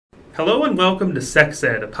Hello and welcome to Sects,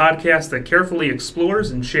 a podcast that carefully explores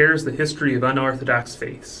and shares the history of unorthodox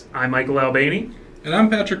faiths. I'm Michael Albany. And I'm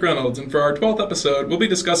Patrick Reynolds, and for our 12th episode, we'll be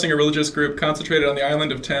discussing a religious group concentrated on the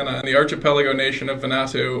island of Tanna in the archipelago nation of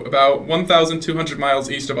Vanuatu, about 1,200 miles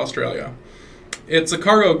east of Australia. It's a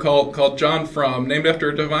cargo cult called John Frum, named after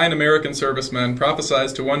a divine American serviceman prophesied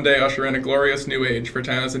to one day usher in a glorious new age for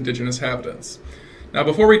Tanna's indigenous inhabitants. Now,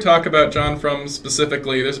 before we talk about John Frum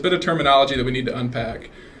specifically, there's a bit of terminology that we need to unpack.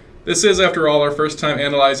 This is, after all, our first time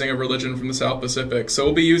analyzing a religion from the South Pacific, so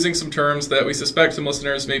we'll be using some terms that we suspect some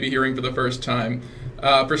listeners may be hearing for the first time.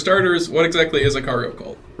 For starters, what exactly is a cargo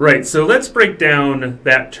cult? Right, so let's break down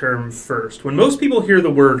that term first. When most people hear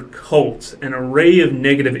the word cult, an array of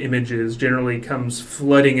negative images generally comes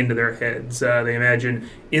flooding into their heads. They imagine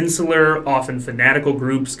insular, often fanatical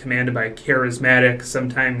groups commanded by charismatic,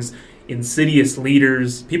 sometimes insidious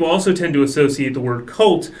leaders. People also tend to associate the word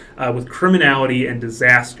cult with criminality and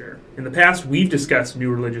disaster. In the past, we've discussed new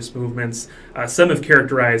religious movements. Some have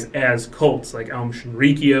characterized as cults, like Aum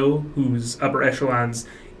Shinrikyo, whose upper echelons,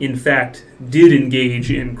 in fact, did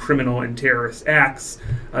engage in criminal and terrorist acts,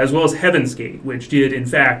 as well as Heaven's Gate, which did, in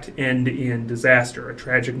fact, end in disaster, a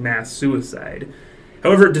tragic mass suicide.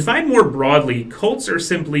 However, defined more broadly, cults are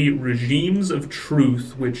simply regimes of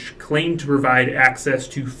truth which claim to provide access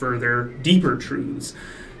to further, deeper truths.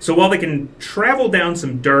 So while they can travel down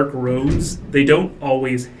some dark roads, they don't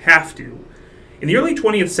always have to. In the early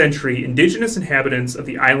 20th century, indigenous inhabitants of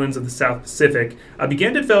the islands of the South Pacific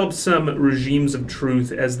began to develop some regimes of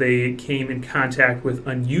truth as they came in contact with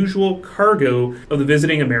unusual cargo of the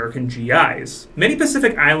visiting American GIs. Many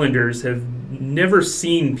Pacific Islanders have never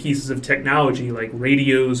seen pieces of technology like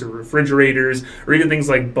radios or refrigerators or even things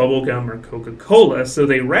like bubblegum or Coca-Cola, so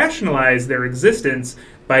they rationalized their existence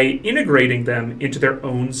by integrating them into their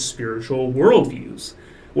own spiritual worldviews.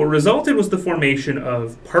 What resulted was the formation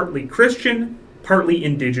of partly Christian, partly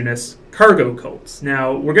indigenous cargo cults.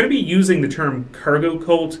 Now, we're going to be using the term cargo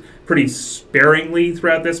cult pretty sparingly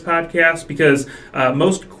throughout this podcast because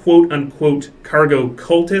most quote-unquote cargo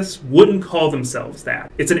cultists wouldn't call themselves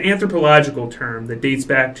that. It's an anthropological term that dates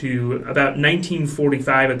back to about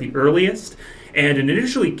 1945 at the earliest, and it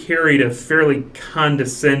initially carried a fairly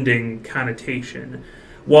condescending connotation.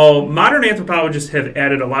 While modern anthropologists have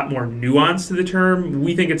added a lot more nuance to the term,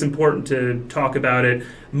 we think it's important to talk about it,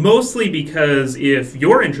 mostly because if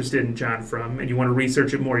you're interested in John Frum and you want to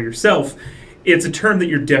research it more yourself, it's a term that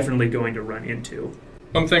you're definitely going to run into.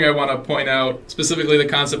 One thing I want to point out, specifically the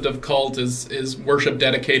concept of cult is worship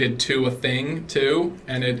dedicated to a thing, too,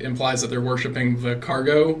 and it implies that they're worshiping the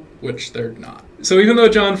cargo, which they're not. So even though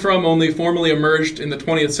John Frum only formally emerged in the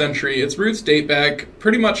 20th century, its roots date back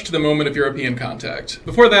pretty much to the moment of European contact.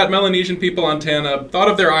 Before that, Melanesian people on Tanna thought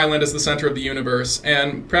of their island as the center of the universe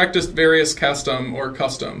and practiced various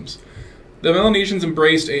customs. The Melanesians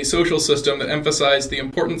embraced a social system that emphasized the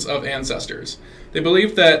importance of ancestors. They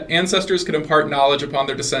believed that ancestors could impart knowledge upon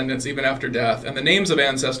their descendants even after death, and the names of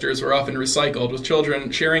ancestors were often recycled, with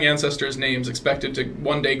children sharing ancestors' names expected to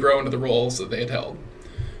one day grow into the roles that they had held.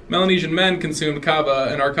 Melanesian men consumed kava,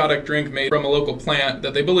 an narcotic drink made from a local plant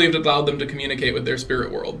that they believed allowed them to communicate with their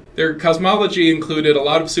spirit world. Their cosmology included a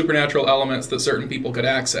lot of supernatural elements that certain people could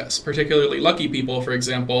access. Particularly lucky people, for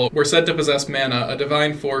example, were said to possess mana, a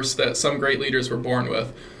divine force that some great leaders were born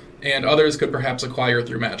with, and others could perhaps acquire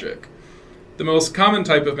through magic. The most common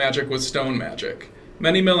type of magic was stone magic.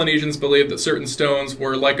 Many Melanesians believed that certain stones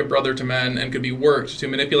were like a brother to men and could be worked to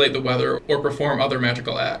manipulate the weather or perform other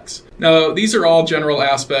magical acts. Now, these are all general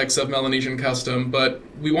aspects of Melanesian custom, but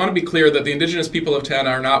we want to be clear that the indigenous people of Tanna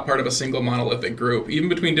are not part of a single monolithic group. Even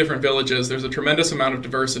between different villages, there's a tremendous amount of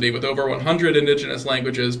diversity, with over 100 indigenous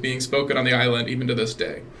languages being spoken on the island even to this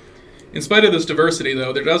day. In spite of this diversity,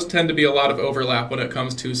 though, there does tend to be a lot of overlap when it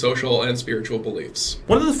comes to social and spiritual beliefs.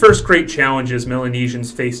 One of the first great challenges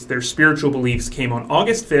Melanesians faced their spiritual beliefs came on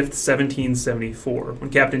August 5th, 1774, when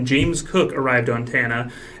Captain James Cook arrived on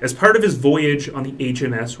Tanna as part of his voyage on the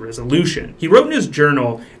HMS Resolution. He wrote in his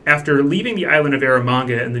journal, after leaving the island of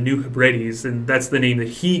Eromanga and the New Hebrides, and that's the name that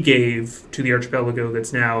he gave to the archipelago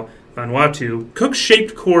that's now Vanuatu, Cook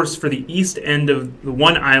shaped course for the east end of the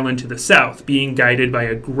one island to the south, being guided by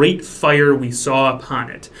a great fire we saw upon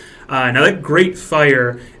it. Now that great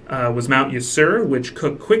fire was Mount Yasur, which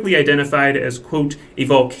Cook quickly identified as, quote, a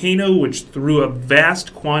volcano which threw up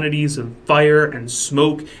vast quantities of fire and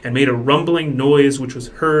smoke and made a rumbling noise which was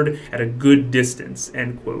heard at a good distance,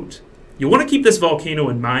 end quote. You'll want to keep this volcano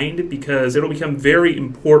in mind because it'll become very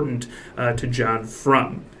important to John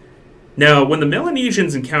Frum. Now, when the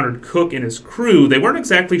Melanesians encountered Cook and his crew, they weren't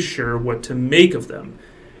exactly sure what to make of them.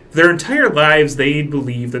 For their entire lives, they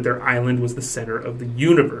believed that their island was the center of the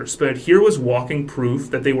universe, but here was walking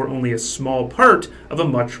proof that they were only a small part of a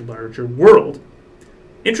much larger world.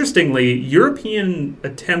 Interestingly, European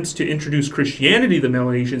attempts to introduce Christianity to the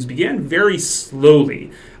Melanesians began very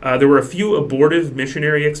slowly. There were a few abortive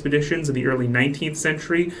missionary expeditions in the early 19th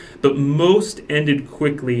century, but most ended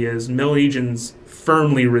quickly as Melanesians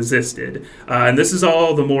firmly resisted. And this is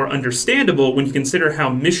all the more understandable when you consider how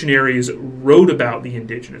missionaries wrote about the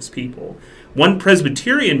indigenous people. One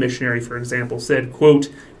Presbyterian missionary, for example, said, quote,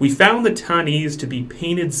 "We found the Tanese to be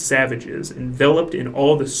painted savages, enveloped in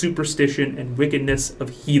all the superstition and wickedness of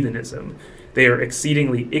heathenism. They are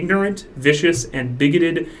exceedingly ignorant, vicious, and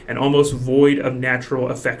bigoted, and almost void of natural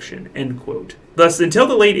affection," end quote. Thus, until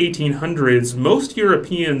the late 1800s, most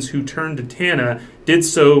Europeans who turned to Tanna did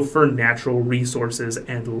so for natural resources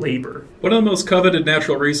and labor. One of the most coveted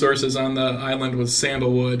natural resources on the island was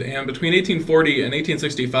sandalwood, and between 1840 and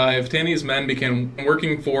 1865, Tanna's men began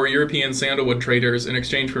working for European sandalwood traders in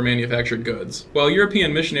exchange for manufactured goods. While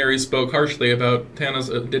European missionaries spoke harshly about Tanna's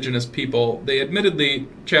indigenous people, they admittedly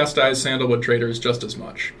chastised sandalwood traders just as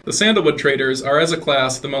much. The sandalwood traders are, as a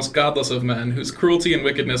class, the most godless of men, whose cruelty and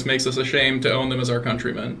wickedness makes us ashamed to own them as our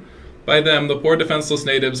countrymen. By them, the poor defenseless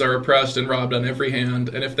natives are oppressed and robbed on every hand,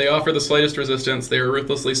 and if they offer the slightest resistance, they are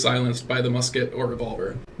ruthlessly silenced by the musket or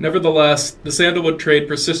revolver. Nevertheless, the sandalwood trade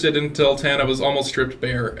persisted until Tanna was almost stripped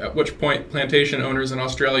bare, at which point plantation owners in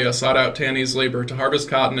Australia sought out Tanna's labor to harvest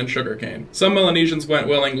cotton and sugarcane. Some Melanesians went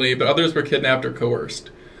willingly, but others were kidnapped or coerced.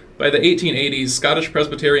 By the 1880s, Scottish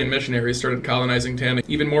Presbyterian missionaries started colonizing Tanna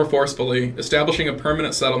even more forcefully, establishing a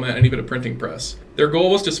permanent settlement and even a printing press. Their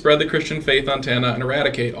goal was to spread the Christian faith on Tanna and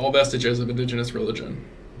eradicate all vestiges of indigenous religion.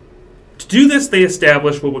 To do this, they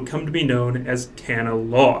established what would come to be known as Tanna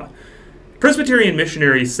law. Presbyterian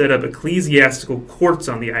missionaries set up ecclesiastical courts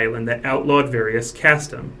on the island that outlawed various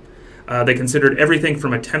custom. They considered everything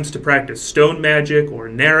from attempts to practice stone magic or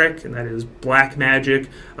narik, and that is black magic,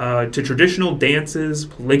 to traditional dances,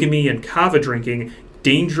 polygamy, and kava drinking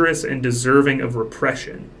dangerous and deserving of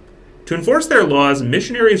repression. To enforce their laws,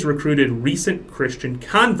 missionaries recruited recent Christian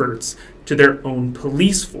converts to their own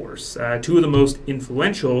police force. Two of the most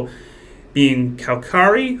influential being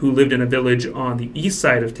Kaukari, who lived in a village on the east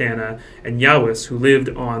side of Tanna, and Yawis, who lived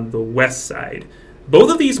on the west side.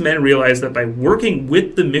 Both of these men realized that by working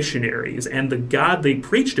with the missionaries and the God they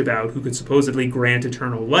preached about, who could supposedly grant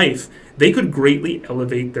eternal life, they could greatly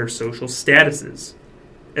elevate their social statuses.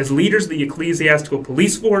 As leaders of the ecclesiastical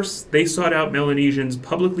police force, they sought out Melanesians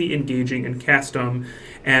publicly engaging in custom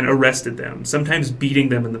and arrested them, sometimes beating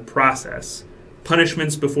them in the process.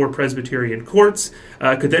 Punishments before Presbyterian courts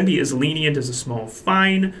could then be as lenient as a small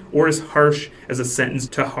fine or as harsh as a sentence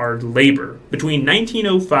to hard labor. Between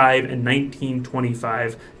 1905 and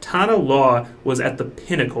 1925, Tanna law was at the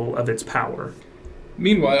pinnacle of its power.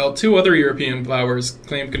 Meanwhile, two other European powers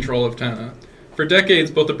claimed control of Tanna. For decades,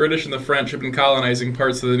 both the British and the French had been colonizing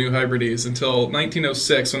parts of the New Hebrides until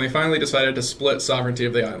 1906, when they finally decided to split sovereignty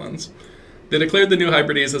of the islands. They declared the New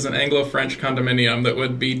Hebrides as an Anglo-French condominium that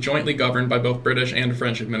would be jointly governed by both British and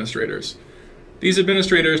French administrators. These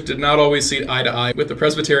administrators did not always see eye to eye with the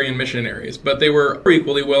Presbyterian missionaries, but they were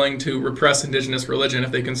equally willing to repress indigenous religion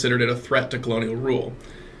if they considered it a threat to colonial rule.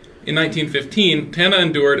 In 1915, Tanna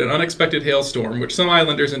endured an unexpected hailstorm, which some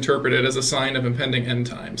islanders interpreted as a sign of impending end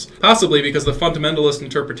times, possibly because the fundamentalist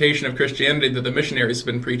interpretation of Christianity that the missionaries had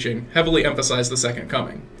been preaching heavily emphasized the Second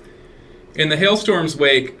Coming. In the hailstorm's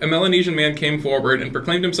wake, a Melanesian man came forward and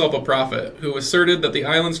proclaimed himself a prophet, who asserted that the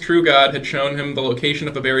island's true God had shown him the location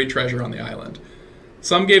of a buried treasure on the island.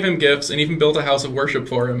 Some gave him gifts and even built a house of worship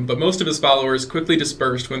for him, but most of his followers quickly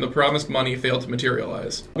dispersed when the promised money failed to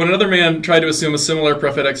materialize. When another man tried to assume a similar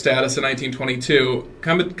prophetic status in 1922,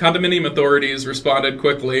 condominium authorities responded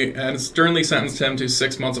quickly and sternly sentenced him to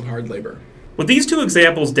 6 months of hard labor. What these two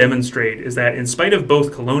examples demonstrate is that in spite of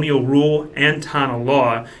both colonial rule and Tanna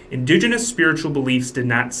law, indigenous spiritual beliefs did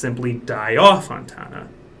not simply die off on Tanna.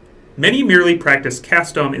 Many merely practiced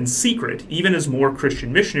custom in secret, even as more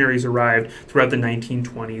Christian missionaries arrived throughout the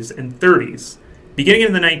 1920s and 30s. Beginning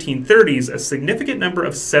in the 1930s, a significant number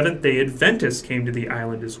of Seventh-day Adventists came to the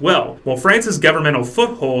island as well, while France's governmental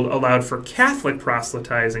foothold allowed for Catholic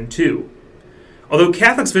proselytizing too. Although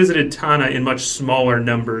Catholics visited Tanna in much smaller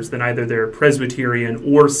numbers than either their Presbyterian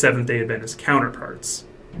or Seventh-day Adventist counterparts.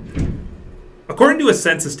 According to a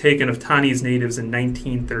census taken of Tanese natives in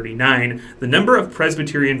 1939, the number of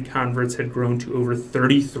Presbyterian converts had grown to over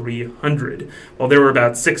 3,300, while there were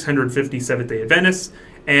about 650 Seventh-day Adventists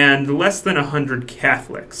and less than 100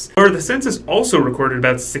 Catholics. However, the census also recorded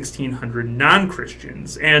about 1,600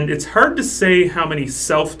 non-Christians, and it's hard to say how many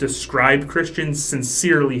self-described Christians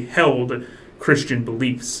sincerely held Christian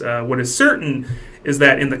beliefs. What is certain is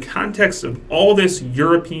that in the context of all this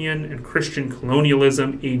European and Christian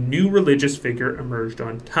colonialism, a new religious figure emerged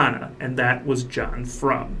on Tanna, and that was John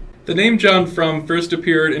Frum. The name John Frum first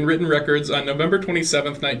appeared in written records on November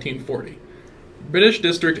 27, 1940. British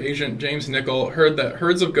District Agent James Nichol heard that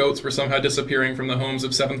herds of goats were somehow disappearing from the homes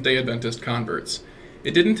of Seventh-day Adventist converts.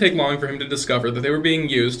 It didn't take long for him to discover that they were being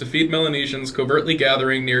used to feed Melanesians covertly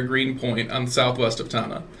gathering near Green Point on the southwest of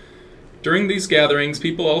Tanna. During these gatherings,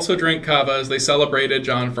 people also drank kava as they celebrated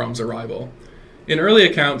John Frum's arrival. In early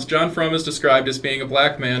accounts, John Frum is described as being a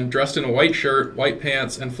black man dressed in a white shirt, white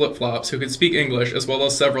pants, and flip-flops who could speak English as well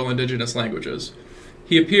as several indigenous languages.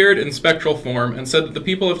 He appeared in spectral form and said that the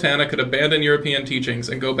people of Tanna could abandon European teachings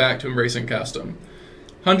and go back to embracing custom.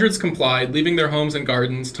 Hundreds complied, leaving their homes and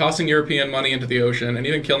gardens, tossing European money into the ocean, and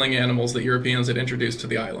even killing animals that Europeans had introduced to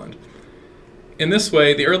the island. In this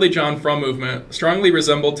way, the early John Frum movement strongly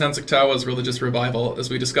resembled Tenskwatawa's religious revival, as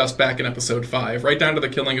we discussed back in episode 5, right down to the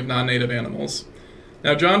killing of non-native animals.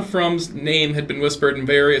 Now, John Frum's name had been whispered in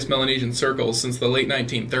various Melanesian circles since the late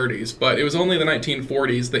 1930s, but it was only the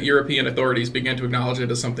 1940s that European authorities began to acknowledge it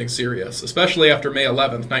as something serious, especially after May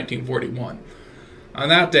 11, 1941. On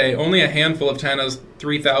that day, only a handful of Tanna's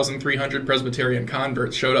 3,300 Presbyterian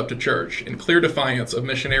converts showed up to church, in clear defiance of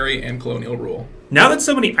missionary and colonial rule. Now that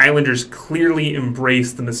so many islanders clearly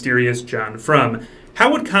embraced the mysterious John Frum, how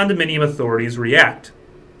would condominium authorities react?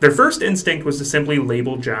 Their first instinct was to simply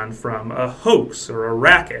label John Frum a hoax or a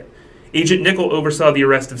racket. Agent Nichol oversaw the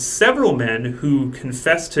arrest of several men who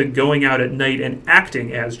confessed to going out at night and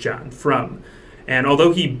acting as John Frum. And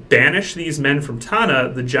although he banished these men from Tanna,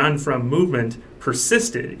 the John Frum movement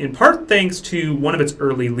persisted, in part thanks to one of its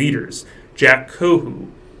early leaders, Jack Cohu.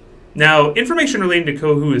 Now, information relating to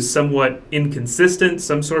Cohu is somewhat inconsistent.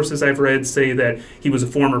 Some sources I've read say that he was a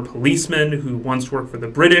former policeman who once worked for the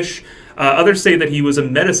British. Others say that he was a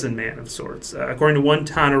medicine man of sorts. According to one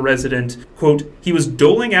Tanna resident, quote, he was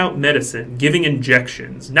doling out medicine, giving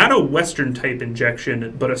injections, not a Western-type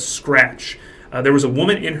injection, but a scratch. There was a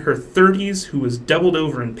woman in her 30s who was doubled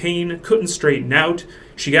over in pain, couldn't straighten out.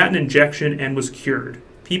 She got an injection and was cured.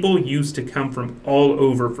 People used to come from all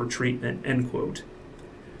over for treatment, end quote.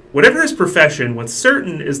 Whatever his profession, what's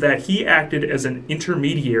certain is that he acted as an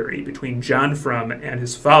intermediary between John Frum and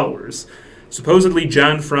his followers. Supposedly,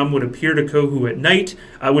 John Frum would appear to Cohu at night,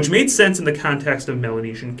 which made sense in the context of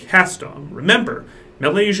Melanesian custom. Remember,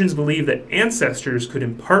 Melanesians believed that ancestors could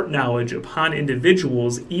impart knowledge upon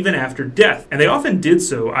individuals even after death, and they often did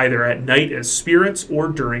so either at night as spirits or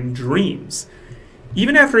during dreams.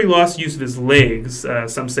 Even after he lost use of his legs,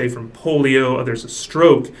 some say from polio, others a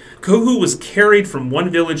stroke, Cohu was carried from one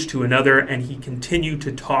village to another, and he continued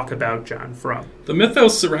to talk about John Frum. The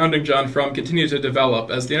mythos surrounding John Frum continued to develop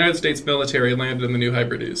as the United States military landed in the New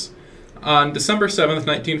Hebrides. On December 7,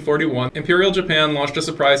 1941, Imperial Japan launched a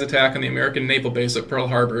surprise attack on the American naval base at Pearl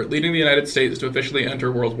Harbor, leading the United States to officially enter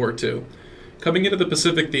World War II. Coming into the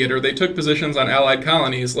Pacific theater, they took positions on Allied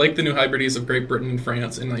colonies like the New Hebrides of Great Britain and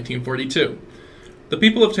France in 1942. The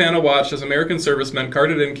people of Tanna watched as American servicemen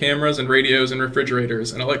carted in cameras and radios and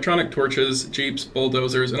refrigerators and electronic torches, jeeps,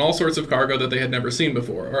 bulldozers, and all sorts of cargo that they had never seen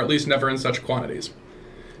before, or at least never in such quantities.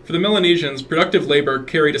 For the Melanesians, productive labor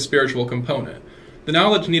carried a spiritual component. The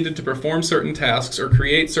knowledge needed to perform certain tasks or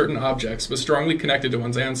create certain objects was strongly connected to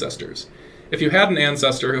one's ancestors. If you had an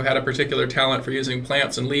ancestor who had a particular talent for using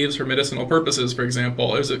plants and leaves for medicinal purposes, for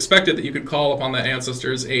example, it was expected that you could call upon that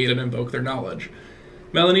ancestor's aid and invoke their knowledge.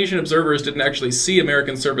 Melanesian observers didn't actually see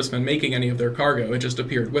American servicemen making any of their cargo, it just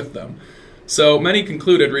appeared with them. So many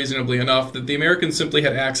concluded, reasonably enough, that the Americans simply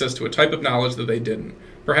had access to a type of knowledge that they didn't,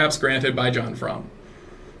 perhaps granted by John Frum.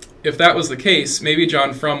 If that was the case, maybe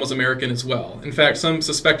John Frum was American as well. In fact, some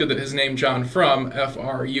suspected that his name John Frum,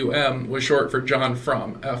 F-R-U-M, was short for John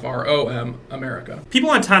Frum, F-R-O-M, America. People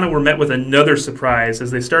on Tanna were met with another surprise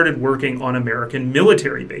as they started working on American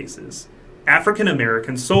military bases.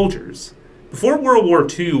 African-American soldiers. Before World War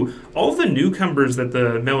II, all of the newcomers that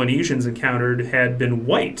the Melanesians encountered had been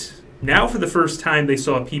white. Now, for the first time, they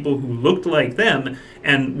saw people who looked like them,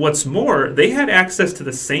 and what's more, they had access to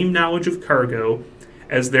the same knowledge of cargo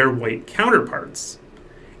as their white counterparts.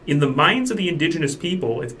 In the minds of the indigenous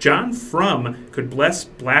people, if John Frum could bless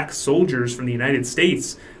black soldiers from the United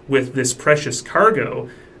States with this precious cargo,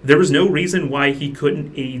 there was no reason why he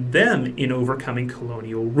couldn't aid them in overcoming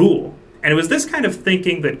colonial rule. And it was this kind of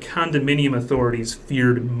thinking that condominium authorities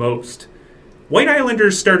feared most. White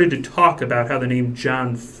Islanders started to talk about how the name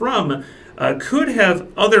John Frum could have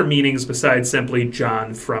other meanings besides simply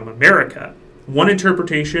John from America. One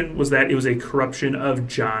interpretation was that it was a corruption of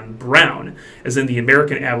John Brown, as in the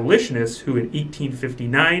American abolitionist who in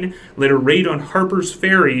 1859 led a raid on Harper's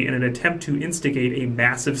Ferry in an attempt to instigate a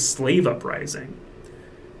massive slave uprising.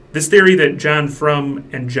 This theory that John Frum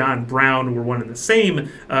and John Brown were one and the same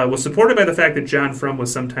was supported by the fact that John Frum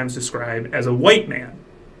was sometimes described as a white man.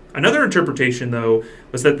 Another interpretation, though,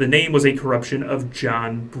 was that the name was a corruption of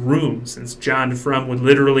John Broom, since John Frum would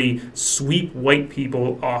literally sweep white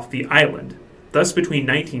people off the island. Thus, between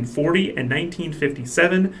 1940 and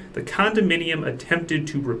 1957, the condominium attempted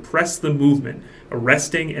to repress the movement,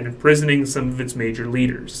 arresting and imprisoning some of its major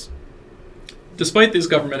leaders. Despite these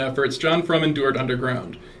government efforts, John Frum endured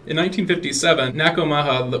underground. In 1957, Nako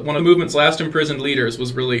Maha, one of the movement's last imprisoned leaders,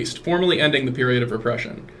 was released, formally ending the period of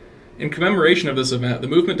repression. In commemoration of this event, the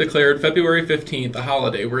movement declared February 15th a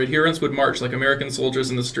holiday where adherents would march like American soldiers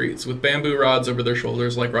in the streets, with bamboo rods over their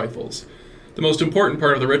shoulders like rifles. The most important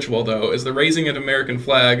part of the ritual, though, is the raising of an American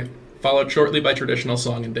flag, followed shortly by traditional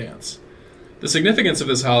song and dance. The significance of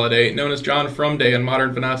this holiday, known as John Frum Day in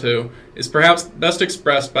modern Vanuatu, is perhaps best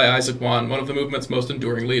expressed by Isaac Wan, one of the movement's most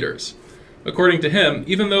enduring leaders. According to him,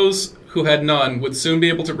 even those who had none would soon be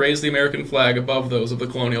able to raise the American flag above those of the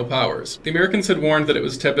colonial powers. The Americans had warned that it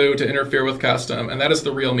was taboo to interfere with custom, and that is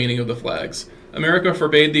the real meaning of the flags. America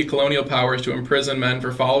forbade the colonial powers to imprison men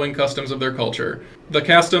for following customs of their culture. The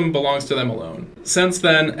custom belongs to them alone. Since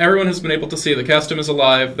then, everyone has been able to see the custom is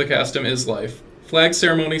alive, the custom is life. Flag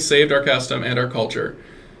ceremony saved our custom and our culture.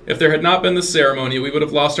 If there had not been this ceremony, we would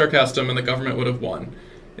have lost our custom and the government would have won.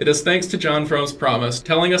 It is thanks to John Frum's promise,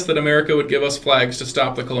 telling us that America would give us flags to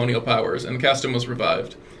stop the colonial powers, and custom was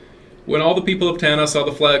revived. When all the people of Tanna saw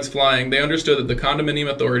the flags flying, they understood that the condominium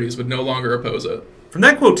authorities would no longer oppose it. From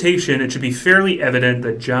that quotation, it should be fairly evident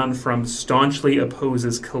that John Frum staunchly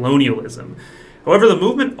opposes colonialism. However, the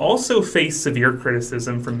movement also faced severe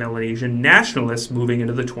criticism from Melanesian nationalists moving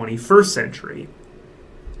into the 21st century.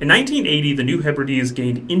 In 1980, the New Hebrides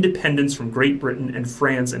gained independence from Great Britain and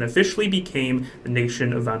France and officially became the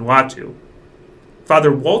nation of Vanuatu.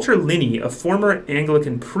 Father Walter Linney, a former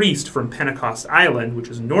Anglican priest from Pentecost Island, which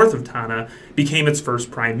is north of Tanna, became its first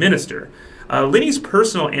prime minister. Linney's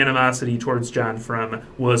personal animosity towards John Frum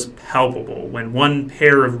was palpable. When one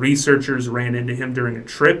pair of researchers ran into him during a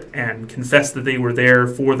trip and confessed that they were there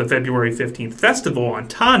for the February 15th festival on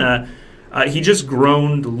Tanna, he just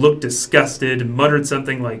groaned, looked disgusted, muttered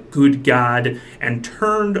something like, "Good God," and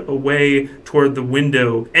turned away toward the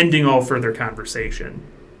window, ending all further conversation.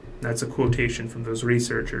 That's a quotation from those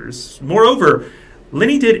researchers. Moreover,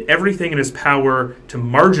 Linney did everything in his power to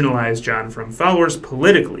marginalize John Frum followers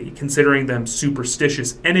politically, considering them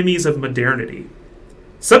superstitious enemies of modernity.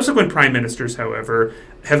 Subsequent prime ministers, however,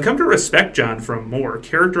 have come to respect John Frum more,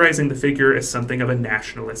 characterizing the figure as something of a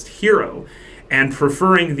nationalist hero, and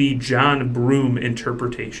preferring the John Broom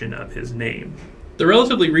interpretation of his name. The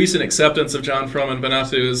relatively recent acceptance of John Frum in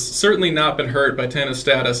Vanuatu has certainly not been hurt by Tanna's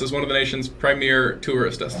status as one of the nation's premier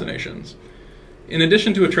tourist destinations. In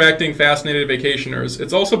addition to attracting fascinated vacationers,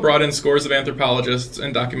 it's also brought in scores of anthropologists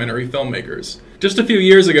and documentary filmmakers. Just a few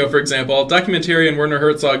years ago, for example, documentarian Werner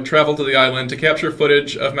Herzog traveled to the island to capture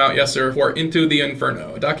footage of Mount Yasur for Into the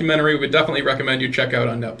Inferno, a documentary we would definitely recommend you check out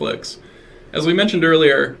on Netflix. As we mentioned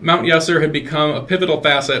earlier, Mount Yasur had become a pivotal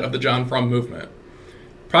facet of the John Frum movement.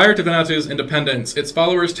 Prior to Vanuatu's independence, its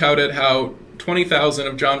followers touted how 20,000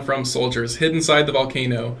 of John Frum's soldiers hid inside the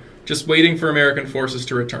volcano, just waiting for American forces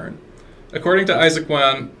to return. According to Isaac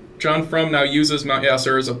Wan, John Frum now uses Mount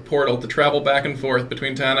Yasur as a portal to travel back and forth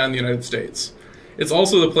between Tanna and the United States. It's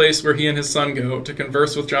also the place where he and his son go to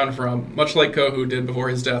converse with John Frum, much like Kohu did before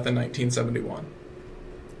his death in 1971.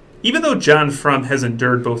 Even though John Frum has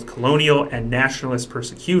endured both colonial and nationalist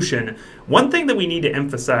persecution, one thing that we need to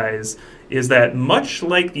emphasize is that much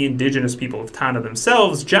like the indigenous people of Tanna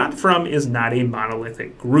themselves, John Frum is not a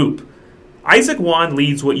monolithic group. Isaac Wan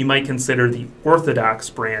leads what you might consider the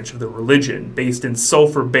orthodox branch of the religion, based in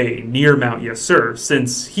Sulphur Bay near Mount Yasur,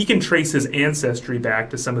 since he can trace his ancestry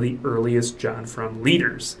back to some of the earliest John Frum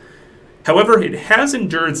leaders. However, it has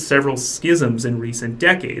endured several schisms in recent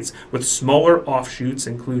decades, with smaller offshoots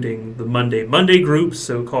including the Monday group,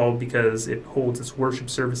 so-called because it holds its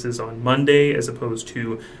worship services on Monday as opposed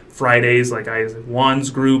to Fridays like Isaac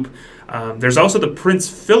Wan's group. There's also the Prince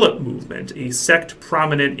Philip movement, a sect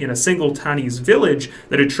prominent in a single Tanese village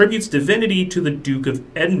that attributes divinity to the Duke of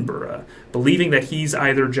Edinburgh, believing that he's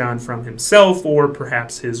either John Frum himself or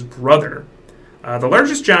perhaps his brother. The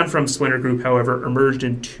largest John Frum splinter group, however, emerged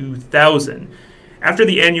in 2000. After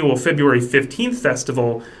the annual February 15th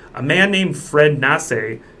festival, a man named Fred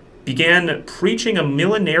Nasse began preaching a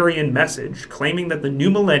millenarian message, claiming that the new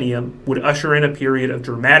millennium would usher in a period of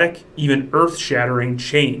dramatic, even earth-shattering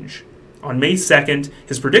change. On May 2nd,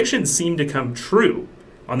 his predictions seemed to come true.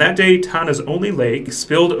 On that day, Tana's only lake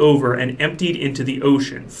spilled over and emptied into the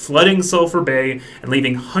ocean, flooding Sulphur Bay and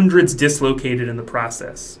leaving hundreds dislocated in the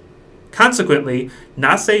process. Consequently,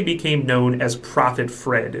 Nasse became known as Prophet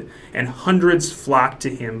Fred, and hundreds flocked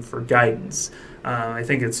to him for guidance. I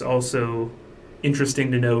think it's also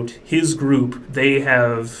interesting to note his group, they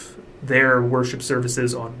have their worship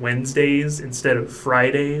services on Wednesdays instead of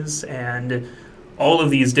Fridays, and all of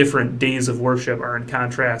these different days of worship are in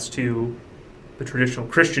contrast to the traditional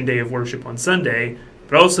Christian day of worship on Sunday,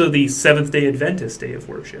 but also the Seventh-day Adventist day of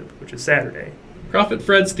worship, which is Saturday. Prophet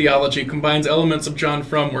Fred's theology combines elements of John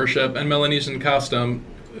Frum worship and Melanesian custom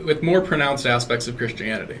with more pronounced aspects of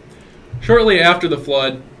Christianity. Shortly after the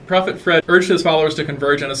flood, Prophet Fred urged his followers to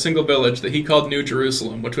converge in a single village that he called New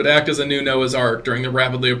Jerusalem, which would act as a new Noah's Ark during the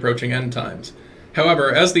rapidly approaching end times.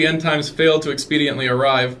 However, as the end times failed to expediently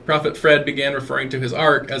arrive, Prophet Fred began referring to his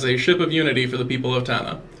ark as a ship of unity for the people of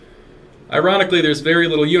Tana. Ironically, there's very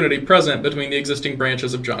little unity present between the existing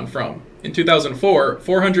branches of John Frum. In 2004,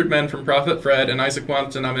 400 men from Prophet Fred and Isaac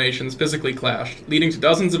Wan's denominations physically clashed, leading to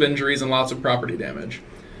dozens of injuries and lots of property damage.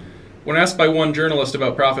 When asked by one journalist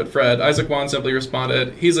about Prophet Fred, Isaac Wan simply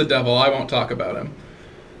responded, "He's a devil, I won't talk about him."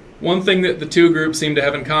 One thing that the two groups seem to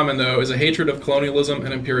have in common, though, is a hatred of colonialism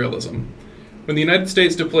and imperialism. When the United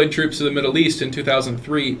States deployed troops to the Middle East in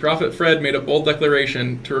 2003, Prophet Fred made a bold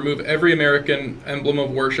declaration to remove every American emblem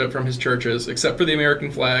of worship from his churches, except for the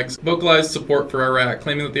American flags, vocalized support for Iraq,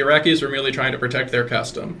 claiming that the Iraqis were merely trying to protect their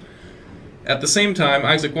custom. At the same time,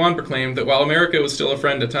 Isaac Wan proclaimed that while America was still a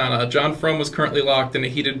friend to Tana, John Frum was currently locked in a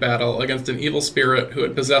heated battle against an evil spirit who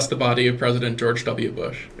had possessed the body of President George W.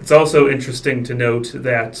 Bush. It's also interesting to note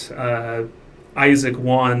that Isaac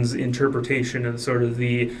Wan's interpretation of sort of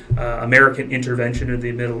the American intervention in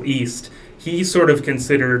the Middle East, he sort of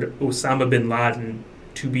considered Osama bin Laden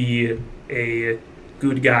to be a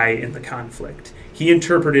good guy in the conflict. He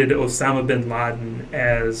interpreted Osama bin Laden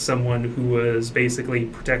as someone who was basically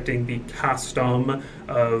protecting the custom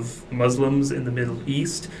of Muslims in the Middle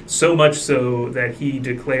East, so much so that he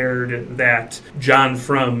declared that John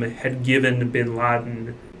Frum had given bin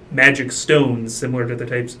Laden magic stones similar to the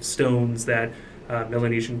types of stones that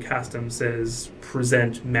Melanesian custom says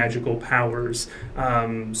present magical powers,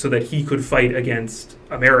 so that he could fight against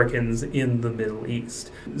Americans in the Middle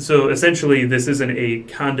East. So essentially this isn't a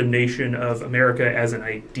condemnation of America as an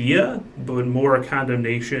idea, but more a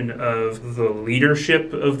condemnation of the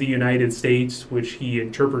leadership of the United States, which he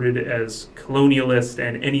interpreted as colonialist,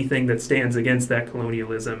 and anything that stands against that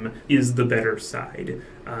colonialism is the better side.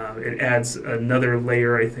 It adds another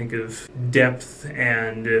layer, I think, of depth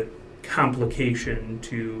and complication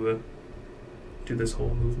to this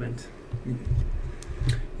whole movement.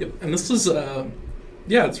 Yep, and this is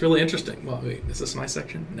it's really interesting. Well, wait, is this my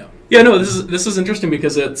section? No. Yeah, no, this is interesting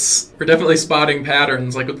because we're definitely spotting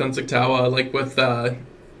patterns, like with Tensuktawa, like with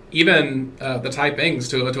even the Taipings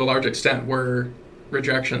to a large extent were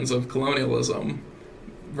rejections of colonialism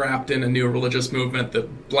wrapped in a new religious movement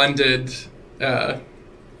that blended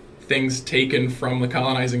things taken from the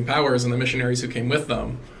colonizing powers and the missionaries who came with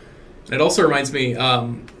them. It also reminds me,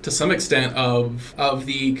 to some extent, of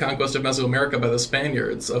the conquest of Mesoamerica by the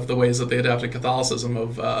Spaniards, of the ways that they adapted Catholicism,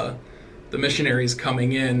 of the missionaries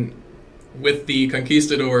coming in with the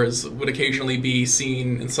conquistadors would occasionally be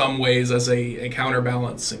seen in some ways as a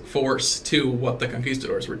counterbalancing force to what the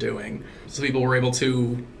conquistadors were doing. So people were able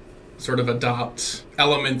to sort of adopt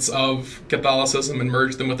elements of Catholicism and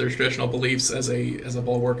merge them with their traditional beliefs as a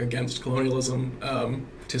bulwark against colonialism,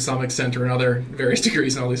 to some extent or another, various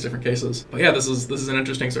degrees in all these different cases. But yeah, this is an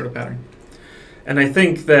interesting sort of pattern. And I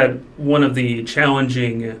think that one of the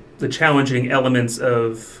challenging elements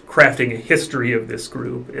of crafting a history of this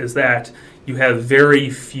group is that you have very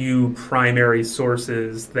few primary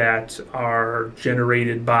sources that are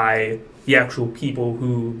generated by the actual people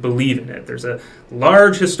who believe in it. There's a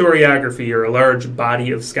large historiography or a large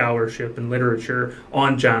body of scholarship and literature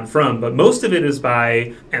on John Frum, but most of it is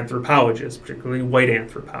by anthropologists, particularly white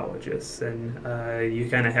anthropologists, and you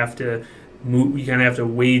kind of have to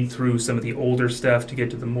wade through some of the older stuff to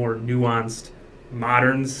get to the more nuanced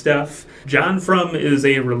modern stuff. John Frum is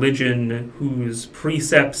a religion whose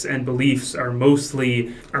precepts and beliefs are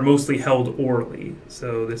mostly held orally.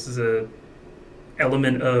 So this is a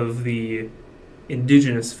element of the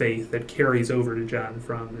indigenous faith that carries over to John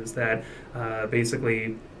Frum, is that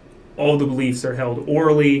basically all the beliefs are held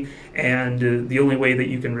orally, and the only way that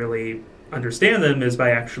you can really understand them is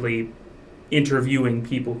by actually interviewing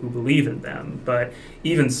people who believe in them. But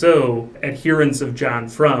even so, adherents of John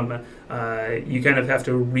Frum, you kind of have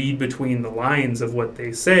to read between the lines of what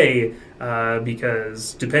they say,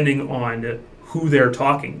 because depending on who they're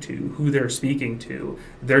talking to, who they're speaking to,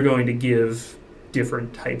 they're going to give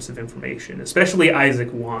different types of information, especially Isaac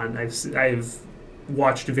Wan. I've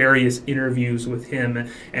watched various interviews with him,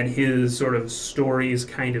 and his sort of stories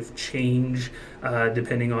kind of change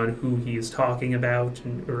depending on who he's talking about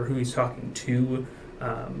or who he's talking to,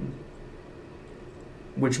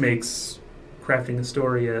 which makes crafting a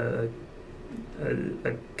story a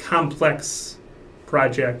complex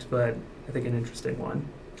project, but I think an interesting one.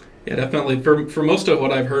 Yeah, definitely. For most of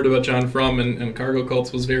what I've heard about John Frum and cargo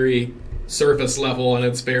cults was very surface level, and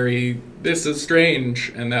it's very, this is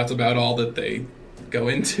strange, and that's about all that they go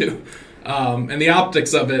into. And the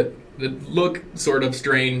optics of it look sort of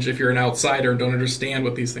strange if you're an outsider and don't understand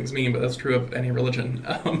what these things mean, but that's true of any religion.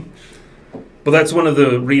 But that's one of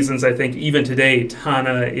the reasons I think even today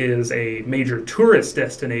Tana is a major tourist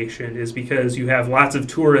destination, is because you have lots of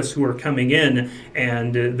tourists who are coming in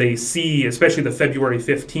and they see, especially the February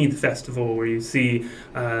 15th festival, where you see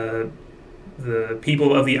the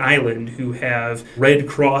people of the island who have red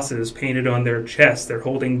crosses painted on their chests. They're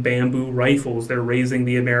holding bamboo rifles. They're raising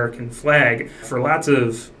the American flag. For lots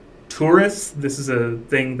of tourists, this is a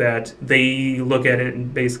thing that they look at it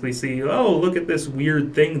and basically see, oh, look at this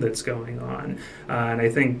weird thing that's going on. And I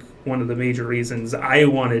think one of the major reasons I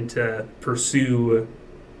wanted to pursue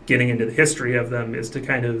getting into the history of them is to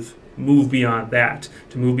kind of move beyond that,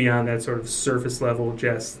 sort of surface level,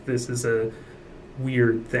 just this is a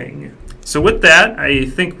weird thing. So with that, I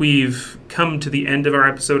think we've come to the end of our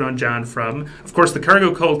episode on John Frum. Of course, the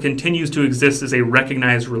cargo cult continues to exist as a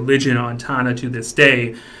recognized religion on Tana to this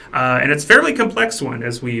day, and it's a fairly complex one,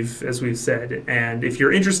 as we've said. And if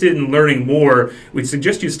you're interested in learning more, we'd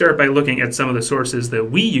suggest you start by looking at some of the sources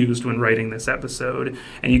that we used when writing this episode.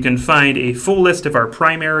 And you can find a full list of our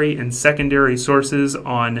primary and secondary sources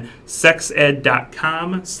on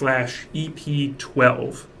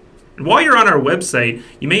sexed.com/EP12. And while you're on our website,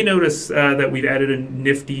 you may notice that we've added a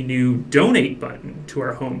nifty new donate button to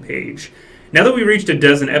our homepage. Now that we've reached a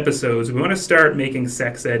dozen episodes, we want to start making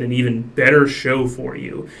Sex Ed an even better show for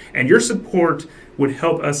you, and your support would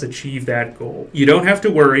help us achieve that goal. You don't have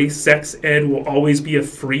to worry. Sex Ed will always be a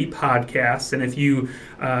free podcast, and if you're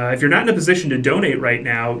not in a position to donate right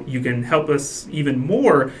now, you can help us even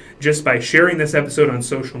more just by sharing this episode on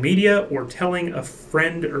social media or telling a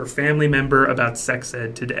friend or family member about Sex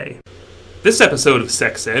Ed today. This episode of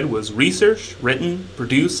Sex Ed was researched, written,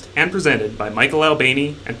 produced, and presented by Michael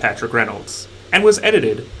Albany and Patrick Reynolds, and was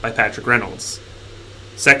edited by Patrick Reynolds.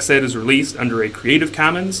 Sex Ed is released under a Creative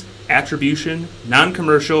Commons, Attribution,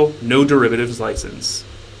 Non-Commercial, No Derivatives license.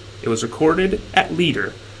 It was recorded at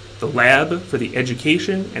LEADER, the Lab for the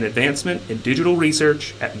Education and Advancement in Digital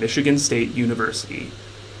Research at Michigan State University.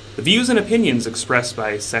 The views and opinions expressed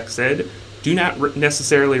by Sex Ed do not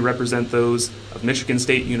necessarily represent those of Michigan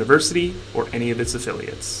State University or any of its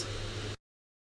affiliates.